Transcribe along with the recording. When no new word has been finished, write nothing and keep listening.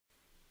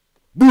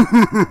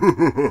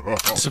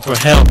Super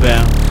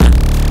Hellbound.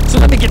 So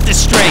let me get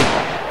this straight.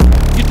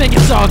 You think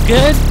it's all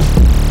good?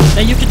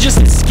 That you can just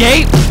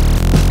escape?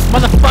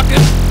 Motherfucker,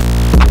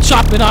 I'm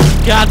chopping off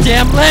your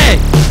goddamn leg.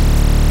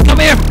 Come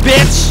here,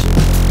 bitch.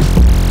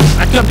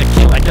 I come to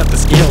kill, I got the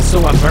skills,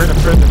 so I burn a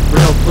prison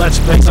grill. Blood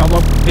sprays all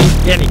over me,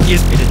 and it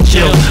gives me the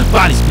chills.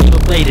 Body's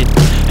mutilated,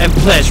 and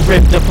flesh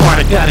ripped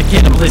apart. I got a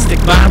cannibalistic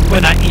mind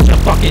when I eat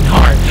your fucking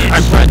heart. I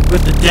run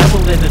with the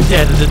devil in the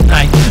dead of the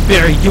night.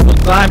 Bury you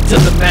alive till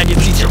the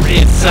maggots eat your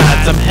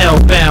insides. I'm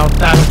hellbound,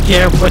 I don't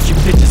care what you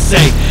bitches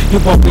say. You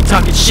won't be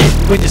talking shit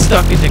when you're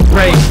stuck in the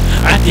grave.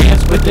 I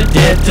dance with the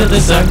dead till the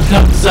sun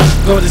comes up.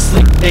 Go to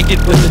sleep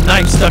naked with a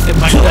knife stuck in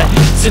my gut.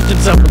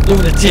 Symptoms of a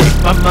lunatic,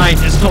 my mind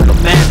is total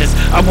madness.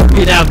 I won't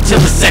get out till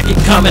the second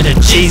coming of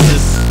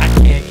Jesus. I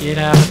can't get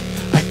out,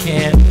 I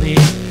can't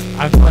leave.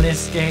 I wanna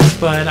escape,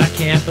 but I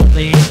can't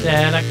believe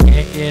that I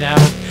can't get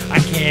out. I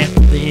can't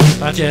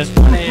leave, I just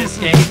wanna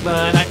escape,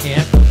 but I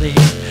can't believe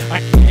I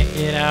can't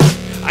get out.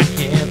 I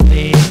can't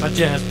leave, I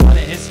just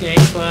wanna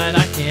escape, but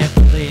I can't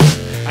believe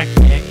I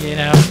can't get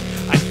out.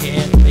 I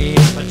can't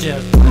leave, I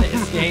just wanna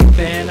escape,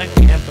 and I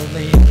can't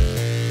believe.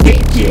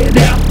 Can't get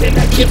out, and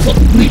I can't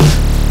fucking leave.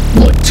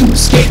 Want to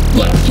escape,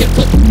 but I can't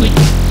fucking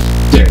leave.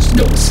 There's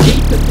no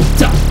escape and the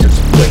doctors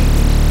are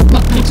waiting. My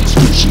pain's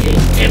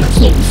excruciating and I'm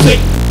slowly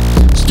fading.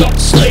 Start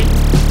slaying,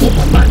 for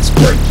my mind's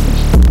breaking.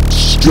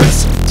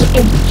 Stressing to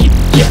only keep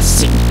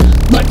guessing.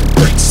 Life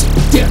embracing,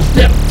 death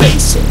that I'm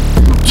facing.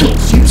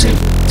 Tools using,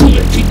 till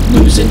I keep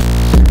losing.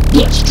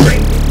 Blood's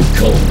draining,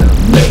 cold I'm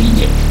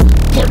laying.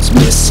 Parts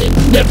missing,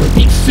 never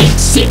be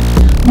fixing.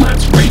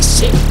 Mind's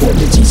racing,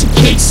 organs he's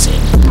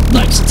encasing.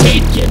 Life's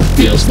taken,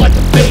 feels like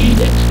I'm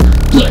fading.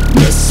 Blood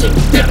missing,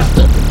 that I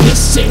felt the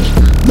missing.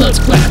 Blood's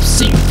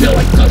collapsing, feel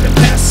like time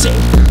passing.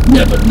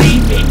 Never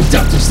leaving,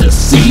 doctors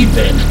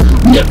deceiving.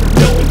 Never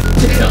knowing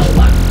to hell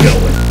I'm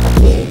going. I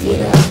can't get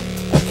out,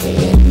 I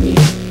can't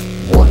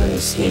leave. Wanna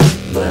escape,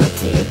 but I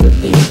can't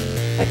believe.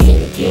 I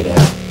can't get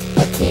out,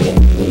 I can't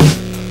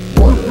leave.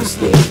 Wanna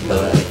escape,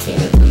 but I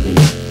can't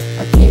believe.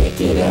 I can't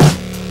get out,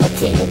 I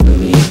can't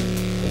believe.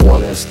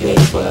 Wanna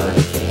escape, but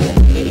I can't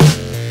leave.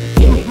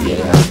 I can't get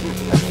out,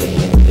 I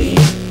can't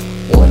leave.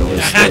 Wanna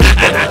escape,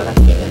 but I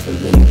can't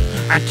believe.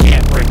 I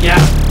can't break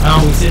out, I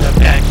always end up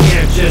back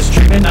here just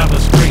dreaming of a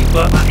spree,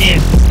 but my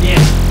end is near.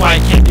 Why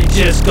can't they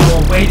just go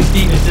away? These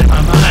demons in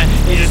my mind,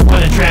 they just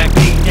wanna drag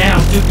me down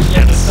to the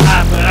other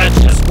side, but I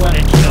just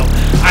wanna kill.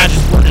 I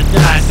just wanna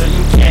die, so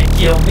you can't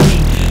kill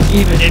me,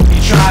 even if you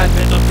try.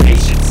 Mental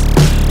patience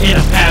in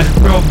a padded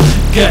room,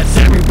 guts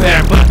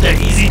everywhere, but they're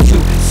easy to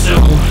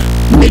consume.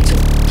 Mental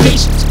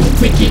patience, go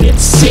wicked and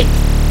sick.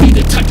 Be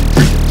the type to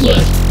drink your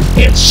blood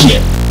and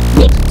shit.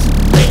 Welcome to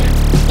the land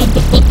of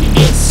the fucking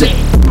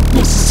insane.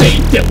 What's to say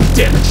that we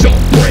damage our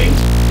brain?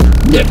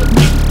 Never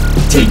leave,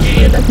 take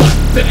it in a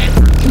body bag.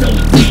 Can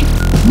only leave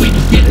when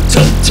you get a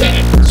toe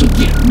tag. So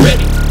get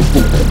ready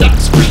for the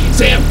doc's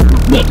re-exam.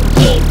 Welcome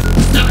home,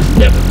 it's not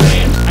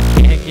Neverland. I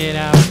can't get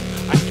out,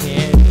 I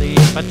can't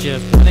leave. I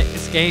just wanna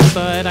escape,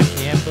 but I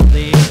can't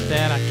believe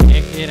that I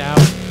can't get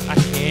out. I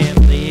can't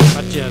leave,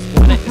 I just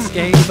wanna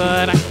escape,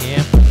 but I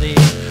can't believe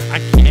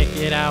I can't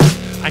get out.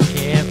 I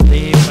can't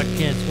leave, I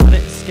just wanna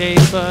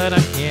escape, but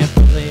I can't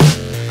believe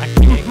I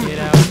can't get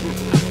out.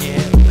 I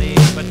can't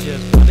leave, I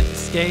just wanna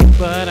escape,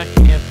 but I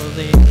can't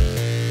believe